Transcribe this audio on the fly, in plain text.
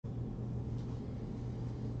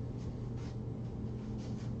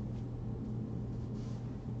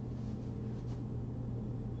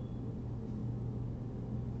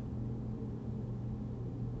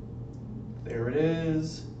There it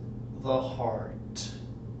is, the heart.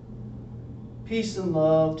 Peace and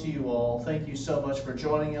love to you all. Thank you so much for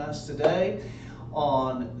joining us today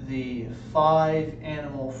on the Five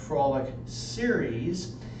Animal Frolic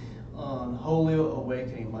series on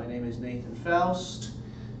Wholeo-Awakening. My name is Nathan Faust,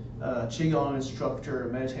 Qigong instructor,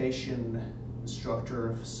 meditation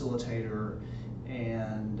instructor, facilitator,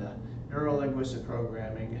 and neuro-linguistic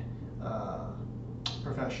programming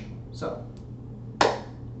professional. So,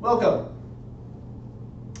 welcome.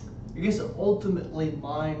 I guess ultimately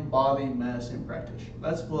mind-body medicine practitioner.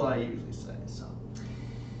 That's what I usually say. So,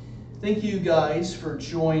 thank you guys for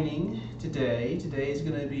joining today. Today is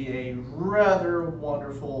going to be a rather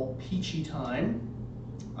wonderful, peachy time.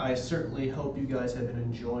 I certainly hope you guys have been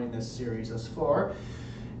enjoying this series thus far.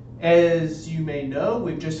 As you may know,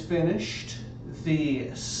 we've just finished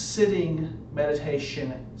the sitting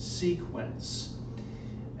meditation sequence.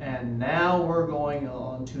 And now we're going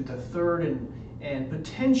on to the third and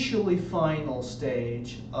potentially final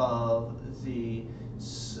stage of the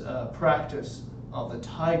practice of the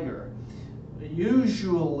tiger.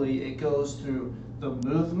 Usually it goes through the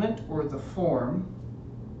movement or the form,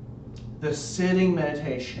 the sitting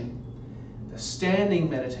meditation, the standing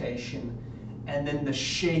meditation, and then the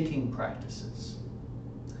shaking practices.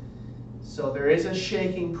 So there is a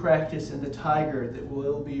shaking practice in the tiger that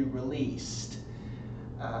will be released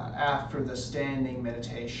after the standing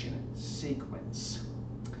meditation sequence.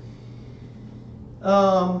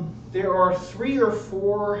 There are 3 or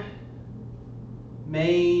 4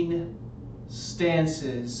 main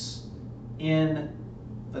stances in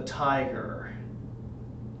the tiger.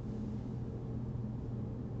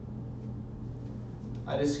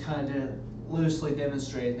 I just kind of loosely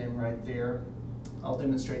demonstrated them right there. I'll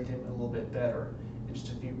demonstrate them a little bit better in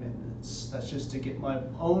just a few minutes. That's just to get my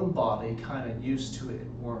own body kind of used to it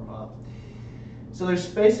and warm up. So there's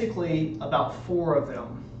basically about 4 of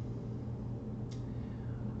them.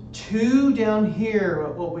 2 down here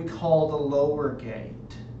at what we call the lower gate.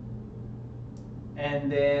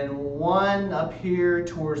 And then 1 up here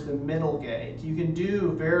towards the middle gate. You can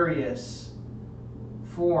do various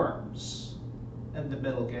forms in the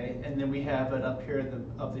middle gate, and then we have it up here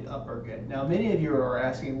of the upper gate. Now many of you are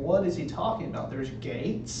asking, what is he talking about? There's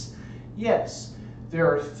gates? Yes, there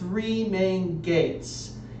are 3 main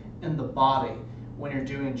gates in the body when you're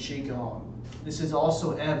doing Qigong. This is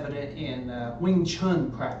also evident in Wing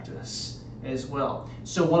Chun practice as well.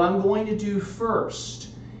 So what I'm going to do first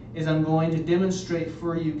is I'm going to demonstrate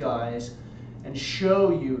for you guys and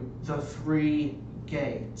show you the 3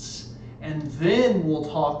 gates. And then we'll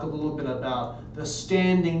talk a little bit about the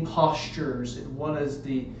standing postures and what is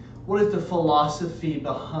the philosophy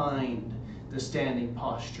behind the standing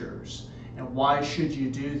postures and why should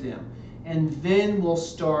you do them. And then we'll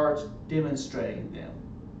start demonstrating them.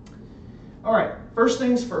 All right, first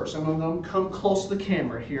things first. I'm going to come close to the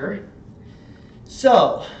camera here.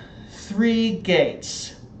 So, 3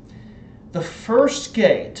 gates. The first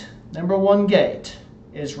gate, number 1 gate,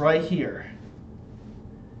 is right here,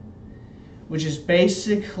 which is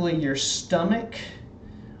basically your stomach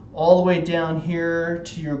all the way down here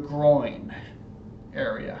to your groin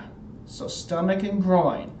area. So stomach and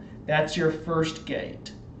groin, that's your first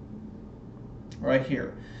gate, right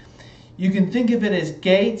here. You can think of it as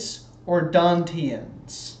gates or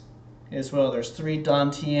dantians as well. There's 3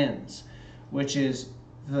 dantians, which is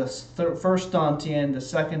the first dantian, the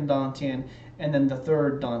second dantian, and then the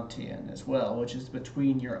third dantian as well, which is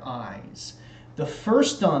between your eyes. The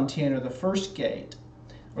first dantian, or the first gate,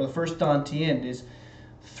 or the first dantian, is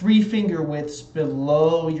 3 finger widths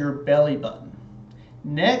below your belly button.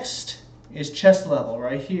 Next is chest level,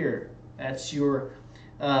 right here. That's your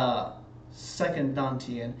second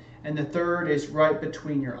dantian. And the third is right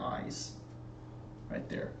between your eyes, right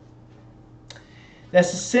there.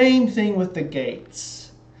 That's the same thing with the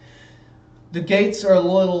gates. The gates are a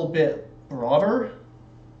little bit broader.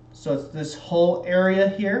 So it's this whole area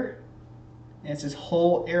here. And it's this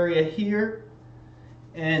whole area here,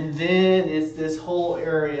 and then it's this whole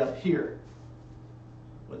area up here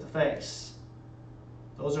with the face.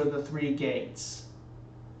 Those are the 3 gates.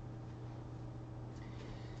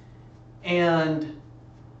 And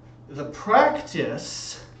the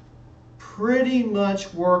practice pretty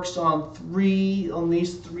much works on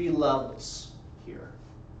these 3 levels here.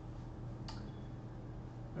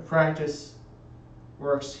 The practice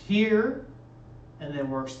works here, and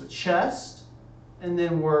then works the chest, and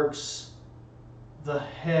then works the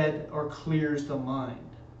head or clears the mind.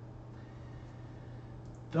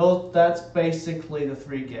 That's basically the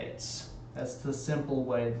 3 gates. That's the simple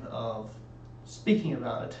way of speaking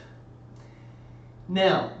about it.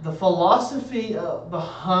 Now, the philosophy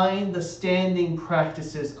behind the standing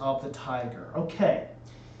practices of the tiger. Okay.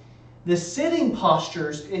 The sitting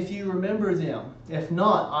postures, if you remember them. If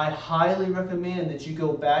not, I highly recommend that you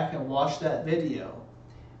go back and watch that video.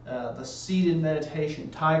 The seated meditation,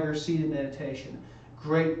 tiger seated meditation.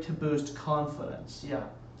 Great to boost confidence. Yeah.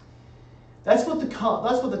 That's what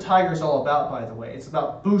the tiger is all about, by the way. It's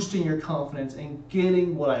about boosting your confidence and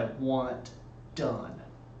getting what I want done.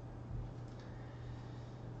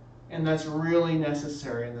 And that's really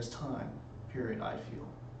necessary in this time period, I feel.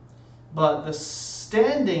 But the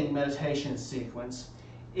standing meditation sequence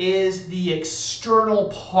is the external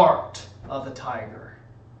part of the tiger.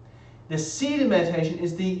 The seated meditation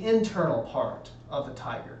is the internal part of the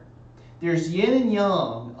tiger. There's yin and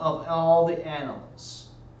yang of all the animals.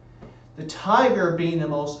 The tiger being the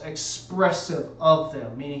most expressive of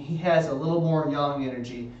them, meaning he has a little more yang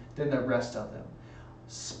energy than the rest of them.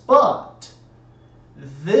 But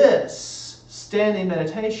this standing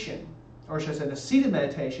meditation, or should I say the seated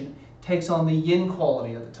meditation, takes on the yin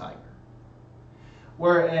quality of the tiger.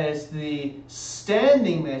 Whereas the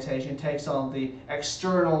standing meditation takes on the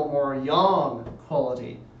external, more yang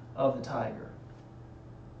quality of the tiger.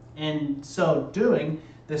 In so doing,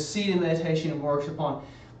 the seated meditation works upon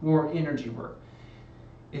more energy work.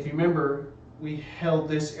 If you remember, we held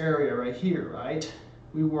this area right here, right?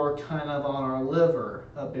 We work kind of on our liver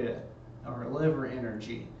a bit, our liver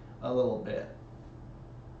energy a little bit.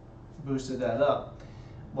 Boosted that up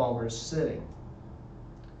while we're sitting.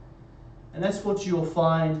 And that's what you'll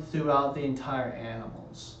find throughout the entire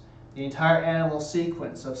animals. The entire animal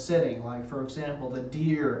sequence of sitting, like for example, the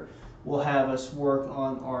deer will have us work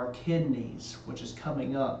on our kidneys, which is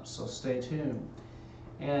coming up, so stay tuned.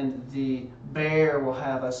 And the bear will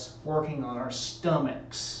have us working on our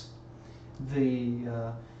stomachs. The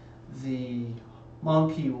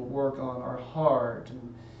monkey will work on our heart,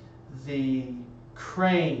 and the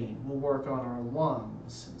crane will work on our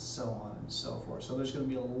lungs, and so on and so forth. So there's going to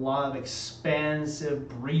be a lot of expansive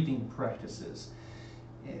breathing practices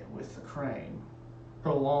with the crane,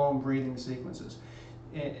 prolonged breathing sequences.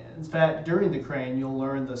 In fact, during the crane, you'll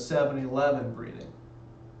learn the 7-11 breathing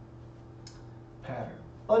pattern.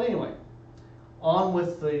 But anyway, on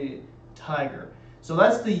with the tiger. So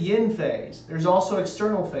that's the yin phase. There's also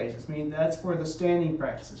external phases. I mean, that's where the standing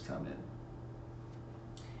practices come in.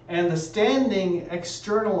 And the standing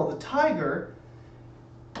external of the tiger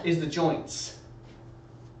is the joints.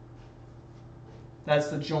 That's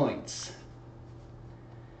the joints.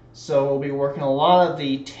 So we'll be working a lot of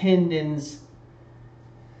the tendons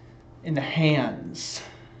in the hands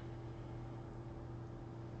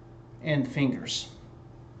and fingers.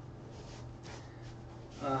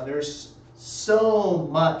 There's so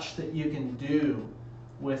much that you can do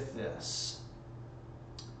with this.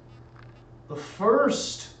 The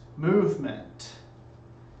first movement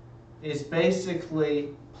is basically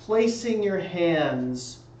placing your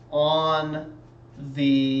hands on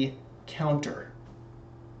the counter.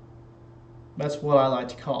 That's what I like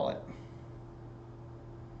to call it.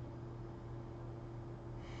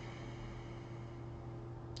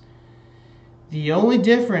 The only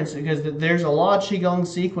difference, because there's a lot of Qigong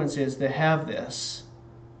sequences that have this.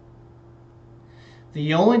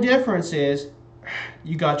 The only difference is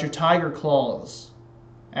you got your tiger claws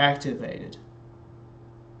activated.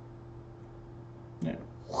 Yeah.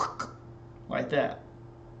 Like that.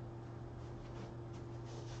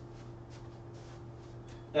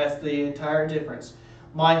 That's the entire difference.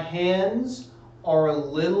 My hands are a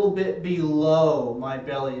little bit below my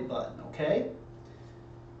belly button, okay?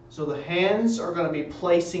 So the hands are going to be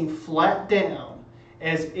placing flat down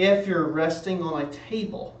as if you're resting on a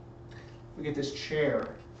table. We get this chair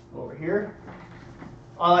over here.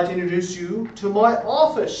 I'd like to introduce you to my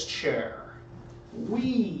office chair.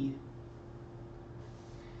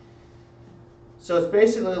 So it's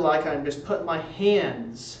basically like I'm just putting my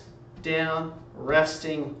hands down,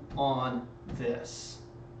 resting on this.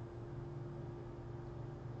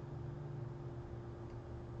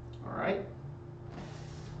 All right?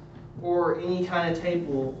 Or any kind of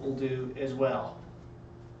table will do as well.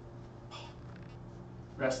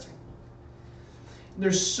 Resting.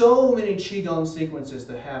 There's so many Qigong sequences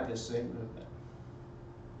that have this same movement.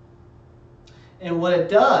 And what it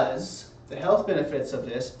does, the health benefits of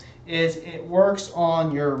this, is it works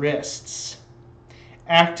on your wrists.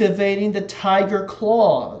 Activating the tiger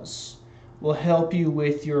claws will help you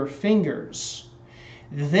with your fingers.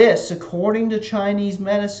 This, according to Chinese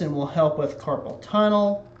medicine, will help with carpal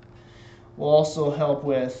tunnel, will also help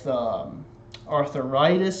with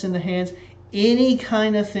arthritis in the hands, any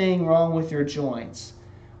kind of thing wrong with your joints.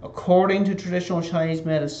 According to traditional Chinese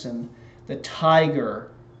medicine, The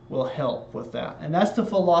tiger will help with that. And that's the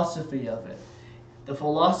philosophy of it. The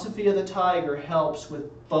philosophy of the tiger helps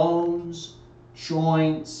with bones,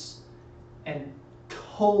 joints, and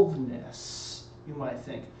coldness, you might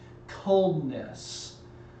think. Coldness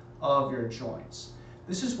of your joints.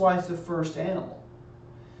 This is why it's the first animal.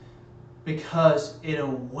 Because it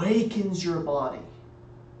awakens your body.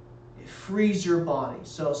 It frees your body.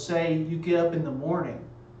 So say you get up in the morning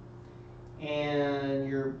and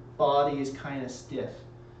your body is kind of stiff.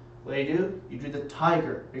 What do? You do the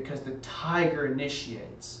tiger, because the tiger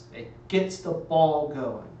initiates. It gets the ball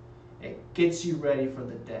going. It gets you ready for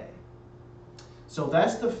the day. So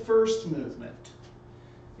that's the first movement,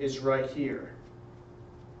 is right here.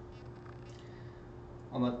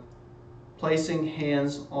 On the placing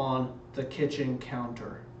hands on the kitchen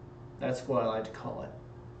counter. That's what I like to call it.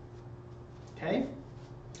 Okay?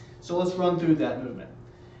 So let's run through that movement.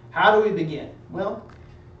 How do we begin? Well,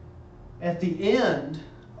 at the end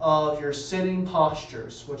of your sitting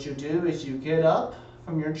postures, what you do is you get up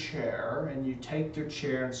from your chair and you take your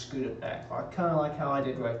chair and scoot it back, kind of like how I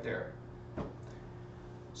did right there.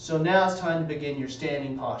 So now it's time to begin your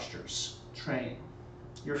standing postures training.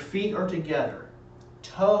 Your feet are together.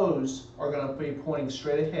 Toes are going to be pointing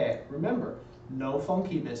straight ahead. Remember, no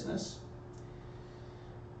funky business.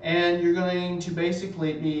 And you're going to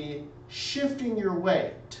basically be shifting your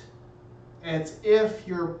weight as if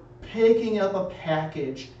you're picking up a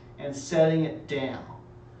package and setting it down.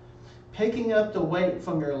 Picking up the weight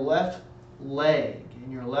from your left leg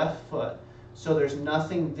and your left foot, so there's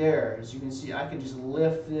nothing there. As you can see, I can just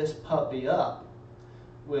lift this puppy up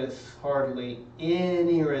with hardly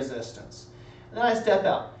any resistance. And then I step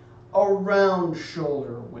out around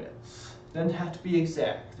shoulder width. Doesn't have to be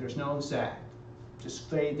exact. There's no exact. Just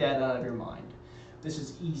fade that out of your mind. This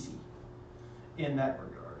is easy in that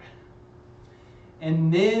regard.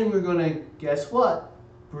 And then we're going to, guess what?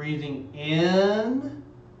 Breathing in,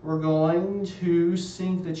 we're going to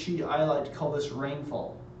sink the chi. I like to call this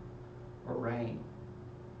rainfall or rain.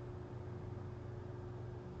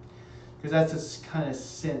 Because that's this kind of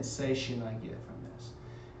sensation I get from this,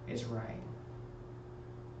 is rain.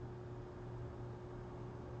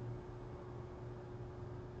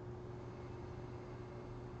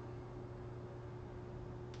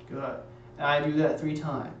 Good. And I do that 3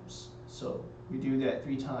 times. So we do that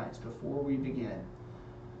 3 times before we begin.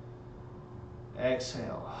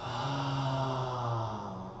 Exhale.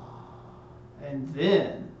 And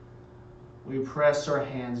then we press our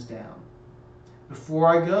hands down. Before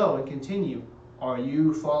I go and continue, are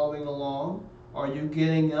you following along? Are you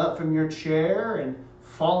getting up from your chair and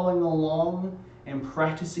following along and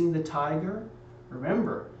practicing the tiger?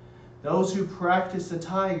 Remember, those who practice the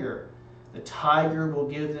tiger will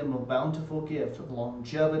give them a bountiful gift of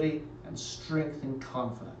longevity and strength and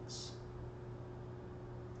confidence.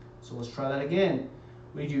 So let's try that again.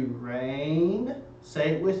 We do rain,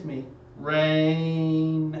 say it with me,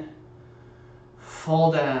 rain,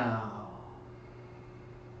 fall down,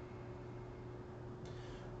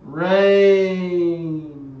 rain,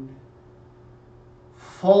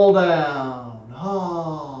 fall down,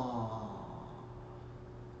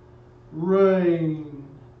 rain,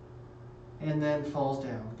 and then falls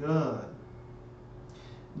down. Good.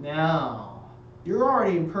 Now, you're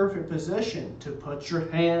already in perfect position to put your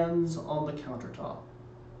hands on the countertop,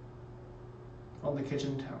 on the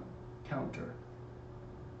kitchen counter.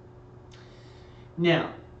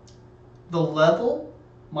 Now, the level,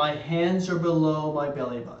 my hands are below my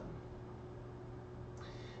belly button.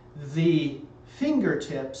 The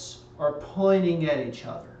fingertips are pointing at each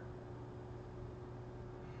other.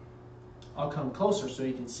 I'll come closer so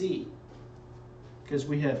you can see, because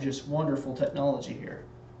we have just wonderful technology here.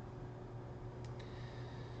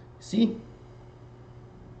 See?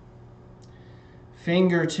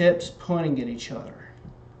 Fingertips pointing at each other.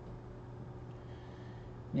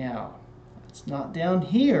 Now, it's not down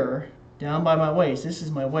here, down by my waist. This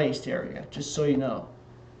is my waist area, just so you know.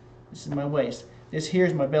 This is my waist. This here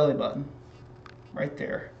is my belly button, right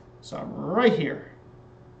there. So I'm right here.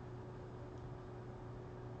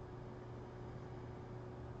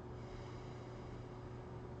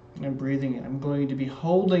 And breathing in. I'm going to be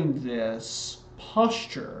holding this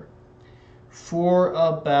posture for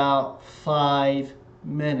about 5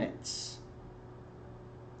 minutes.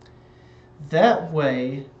 That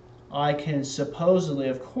way, I can supposedly,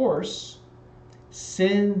 of course,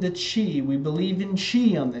 send the chi. We believe in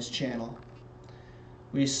chi on this channel.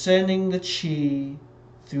 We're sending the chi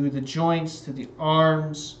through the joints, through the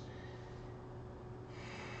arms,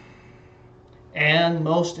 and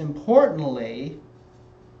most importantly,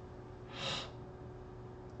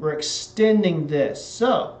 we're extending this.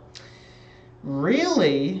 So,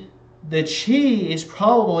 really, the qi is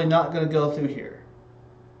probably not going to go through here.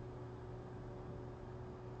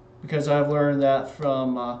 Because I've learned that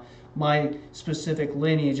from my specific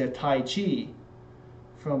lineage of Tai Chi,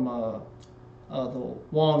 from the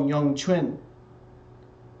Wang Yung Chun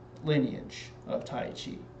lineage of Tai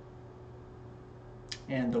Chi,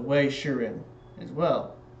 and the Wei Shiren as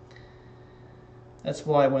well. That's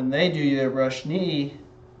why when they do their brush knee,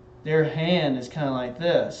 their hand is kind of like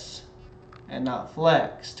this and not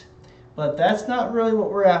flexed. But that's not really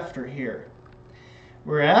what we're after here.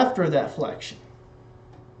 We're after that flexion,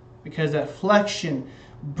 because that flexion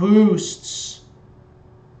boosts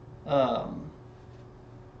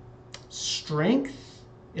strength.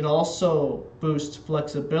 It also boosts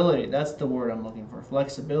flexibility. That's the word I'm looking for,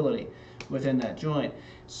 flexibility within that joint,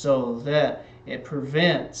 so that it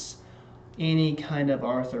prevents any kind of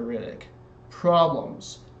arthritic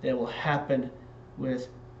problems that will happen with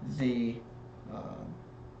the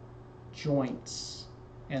joints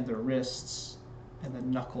and the wrists and the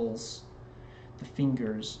knuckles, the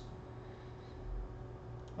fingers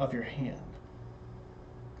of your hand.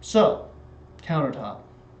 So, countertop.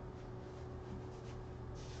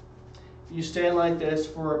 You stand like this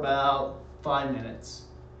for about 5 minutes.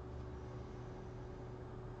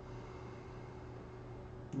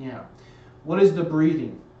 Yeah. What is the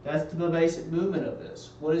breathing? That's the basic movement of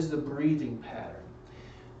this. What is the breathing pattern?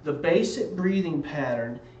 The basic breathing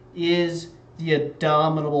pattern is the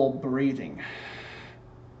abdominal breathing.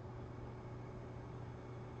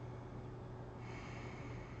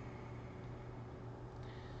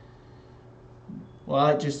 Well,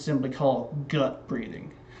 I just simply call it gut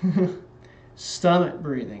breathing. Stomach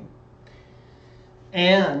breathing.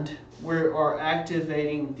 And we are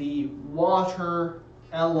activating the water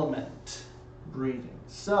element breathing.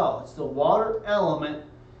 So it's the water element,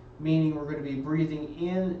 meaning we're going to be breathing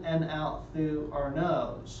in and out through our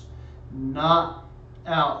nose, not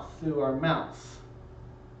out through our mouth.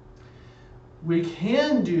 We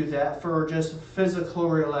can do that for just physical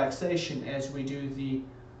relaxation as we do the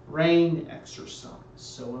rain exercise.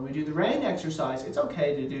 So when we do the rain exercise, it's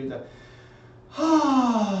okay to do the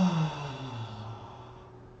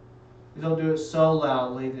you don't do it so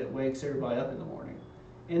loudly that it wakes everybody up in the morning.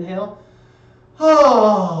 Inhale.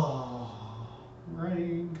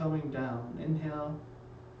 Rain coming down. Inhale.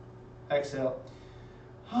 Exhale.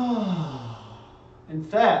 In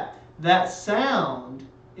fact, that sound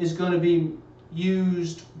is going to be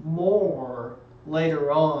used more later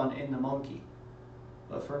on in the monkey.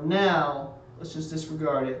 But for now, let's just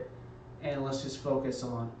disregard it and let's just focus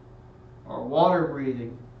on our water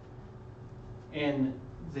breathing in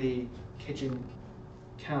the kitchen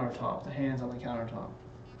countertop, the hands on the countertop.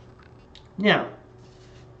 Now,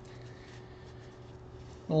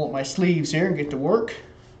 I'll roll up my sleeves here and get to work.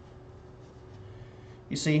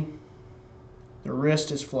 You see, the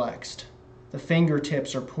wrist is flexed. The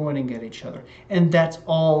fingertips are pointing at each other. And that's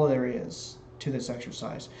all there is to this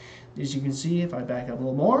exercise. As you can see, if I back up a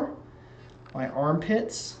little more, my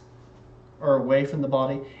armpits are away from the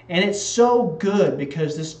body. And it's so good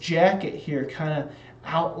because this jacket here kind of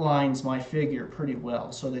outlines my figure pretty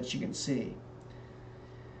well so that you can see.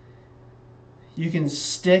 You can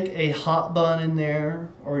stick a hot bun in there,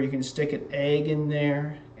 or you can stick an egg in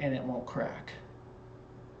there and it won't crack.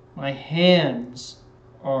 My hands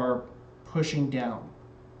are pushing down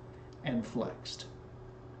and flexed.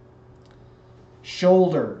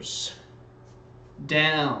 Shoulders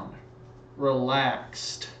down,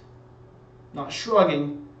 relaxed. Not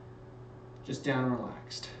shrugging, just down and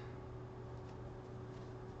relaxed.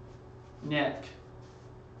 Neck,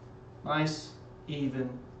 nice, even,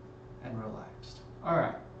 and relaxed. All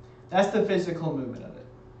right, that's the physical movement of it.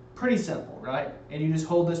 Pretty simple, right? And you just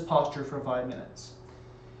hold this posture for 5 minutes.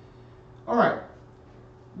 All right,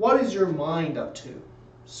 what is your mind up to?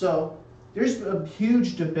 So there's a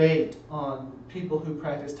huge debate on people who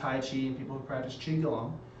practice Tai Chi and people who practice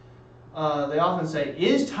Qigong. They often say,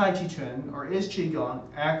 is Tai Chi Chuan or is Qigong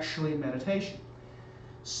actually meditation?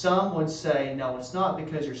 Some would say, no, it's not,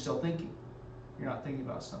 because you're still thinking. You're not thinking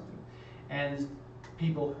about something. And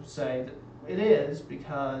people who say that it is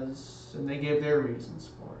because, and they give their reasons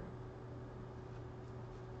for it.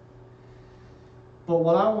 But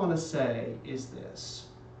what I want to say is this.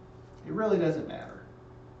 It really doesn't matter.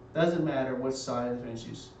 It doesn't matter what side of the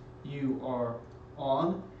fence you are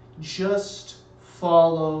on. Just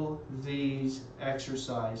follow these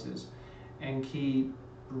exercises and keep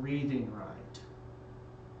breathing right.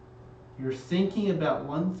 You're thinking about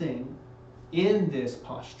one thing in this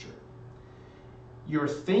posture. You're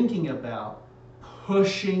thinking about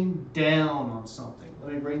pushing down on something.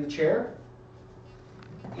 Let me bring the chair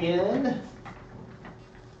in.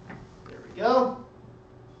 go.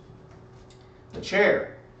 The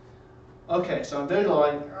chair. Okay, so I'm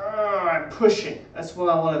visualizing, I'm pushing. That's what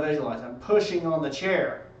I want to visualize. I'm pushing on the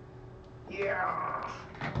chair. Yeah.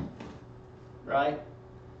 Right?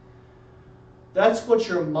 That's what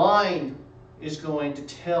your mind is going to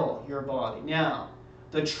tell your body. Now,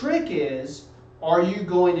 the trick is, are you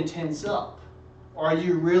going to tense up? Are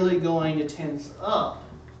you really going to tense up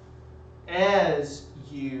as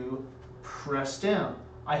you press down?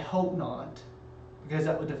 I hope not, because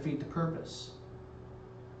that would defeat the purpose.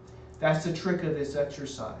 That's the trick of this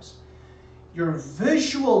exercise. You're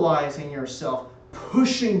visualizing yourself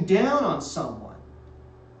pushing down on someone.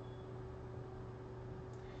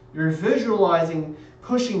 You're visualizing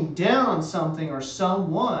pushing down on something or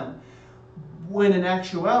someone when in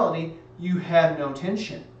actuality you have no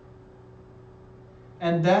tension.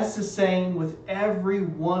 And that's the same with every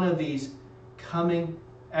one of these coming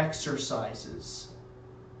exercises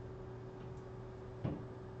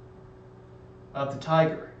of the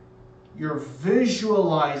tiger. You're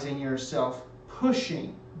visualizing yourself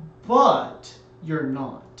pushing, but you're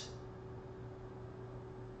not.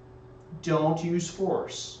 Don't use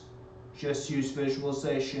force. Just use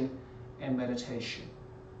visualization and meditation.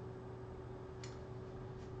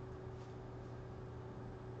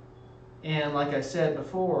 And like I said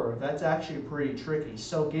before, that's actually pretty tricky.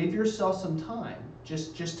 So give yourself some time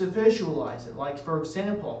just to visualize it. Like, for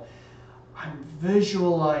example, I'm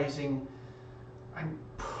visualizing, I'm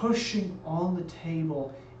pushing on the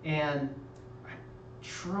table and I'm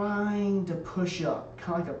trying to push up,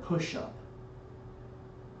 kind of like a push-up.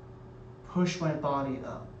 Push my body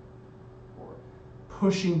up. Or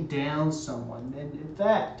pushing down someone. And in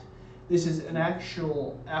fact, this is an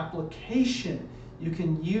actual application you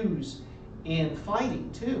can use in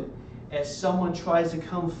fighting too. As someone tries to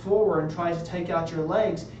come forward and tries to take out your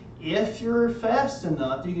legs, if you're fast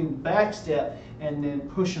enough, you can backstep and then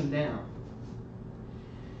push them down.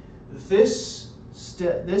 This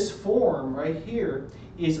form right here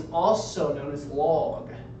is also known as log.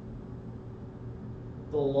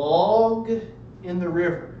 The log in the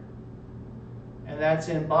river, and that's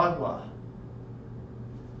in Bagua.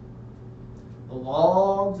 The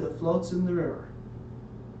log that floats in the river.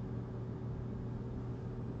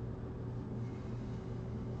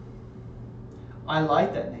 I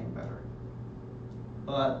like that name better,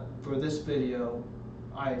 but for this video,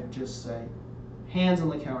 I just say hands on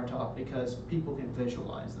the countertop because people can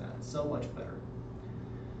visualize that so much better.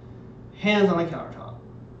 Hands on the countertop,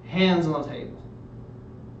 hands on the table.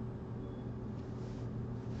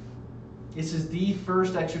 This is the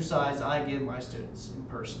first exercise I give my students in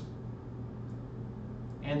person.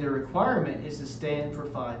 And the requirement is to stand for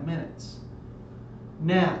 5 minutes.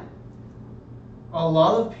 Now, a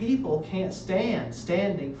lot of people can't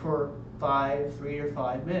standing for 3 or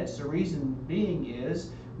 5 minutes. The reason being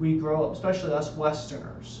is we grow up, especially us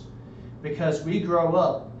Westerners, because we grow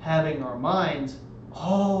up having our minds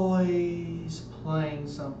always playing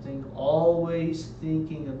something, always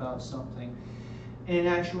thinking about something. In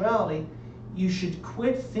actuality, you should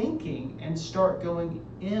quit thinking and start going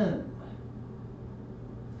in.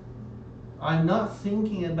 I'm not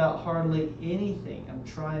thinking about hardly anything. I'm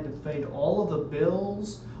trying to fade all of the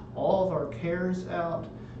bills, all of our cares out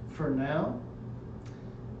for now.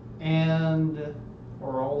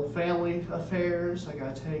 Or all the family affairs. I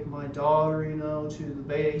gotta take my daughter, to the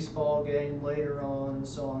baseball game later on, and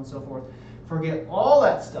so on and so forth. Forget all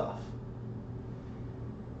that stuff.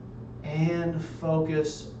 And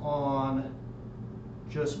focus on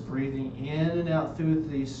just breathing in and out through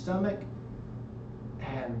the stomach.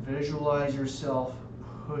 And visualize yourself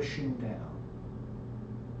pushing down.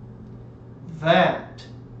 That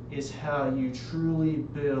is how you truly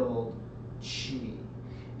build Qi.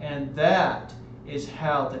 And that is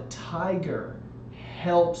how the tiger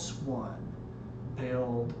helps one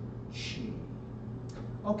build Qi.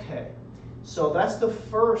 Okay, so that's the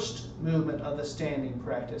first movement of the standing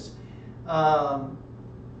practice. I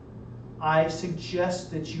suggest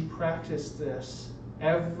that you practice this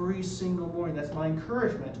every single morning. That's my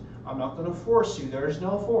encouragement. I'm not going to force you. There is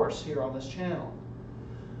no force here on this channel.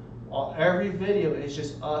 Every video is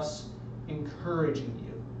just us encouraging you.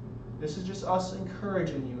 This is just us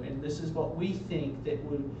encouraging you, and this is what we think that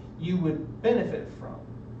you would benefit from.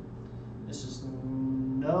 This is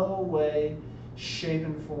no way, shape,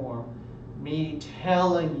 and form me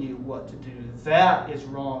telling you what to do. That is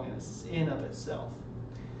wrong in of itself.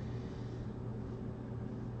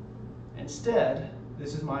 Instead,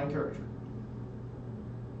 this is my encouragement.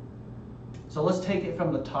 So let's take it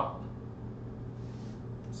from the top.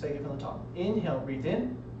 Let's take it from the top. Inhale, breathe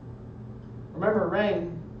in. Remember,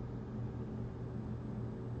 rain.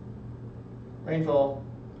 Rainfall.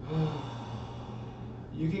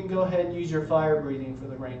 You can go ahead and use your fire breathing for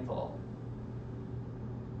the rainfall.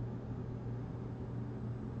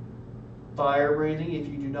 Fire breathing, if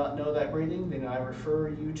you do not know that breathing, then I refer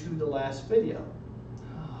you to the last video.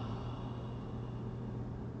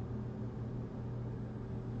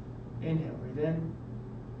 Inhale, breathe in.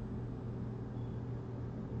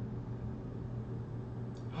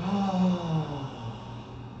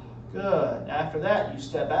 Good. After that, you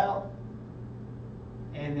step out,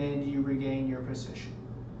 and then you regain your position.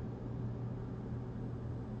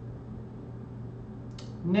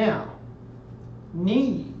 Now,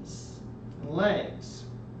 knees and legs.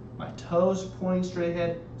 My toes pointing straight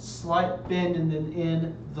ahead, slight bend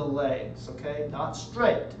in the legs, okay? Not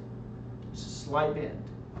straight, just a slight bend.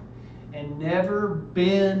 And never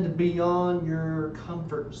bend beyond your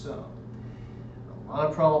comfort zone. A lot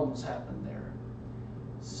of problems happen there.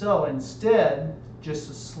 So instead, just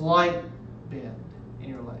a slight bend in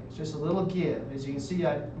your legs, just a little give. As you can see,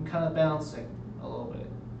 I'm kind of bouncing a little bit.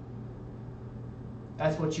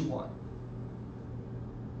 That's what you want.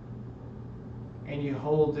 And you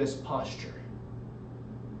hold this posture.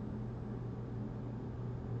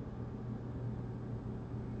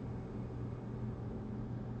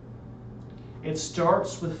 It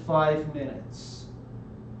starts with 5 minutes.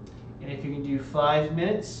 And if you can do 5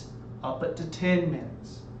 minutes, up it to 10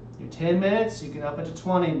 minutes. Do 10 minutes, you can up it to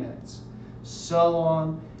 20 minutes. So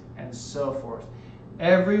on and so forth.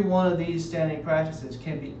 Every one of these standing practices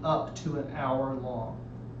can be up to an hour long,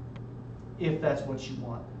 if that's what you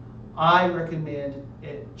want. I recommend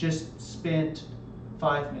it just spend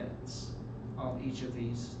 5 minutes on each of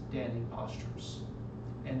these standing postures,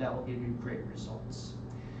 and that will give you great results.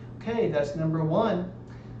 Okay, that's number one.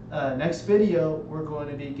 Next video, we're going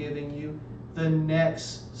to be giving you the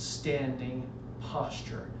next standing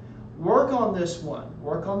posture. Work on this one.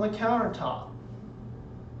 Work on the countertop.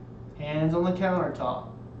 Hands on the countertop,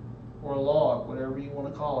 or log, whatever you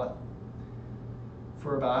want to call it,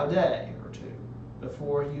 for about a day or two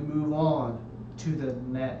before you move on to the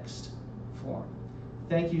next form.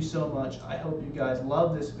 Thank you so much. I hope you guys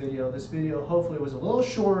love this video. This video hopefully was a little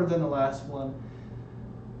shorter than the last one,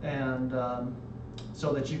 and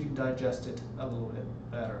so that you can digest it a little bit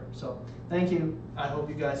better. So thank you. I hope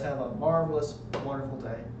you guys have a marvelous, wonderful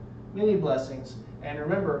day. Many blessings. And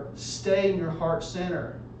remember, stay in your heart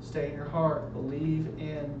center. Stay in your heart. Believe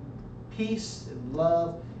in peace and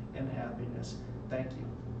love and happiness. Thank you.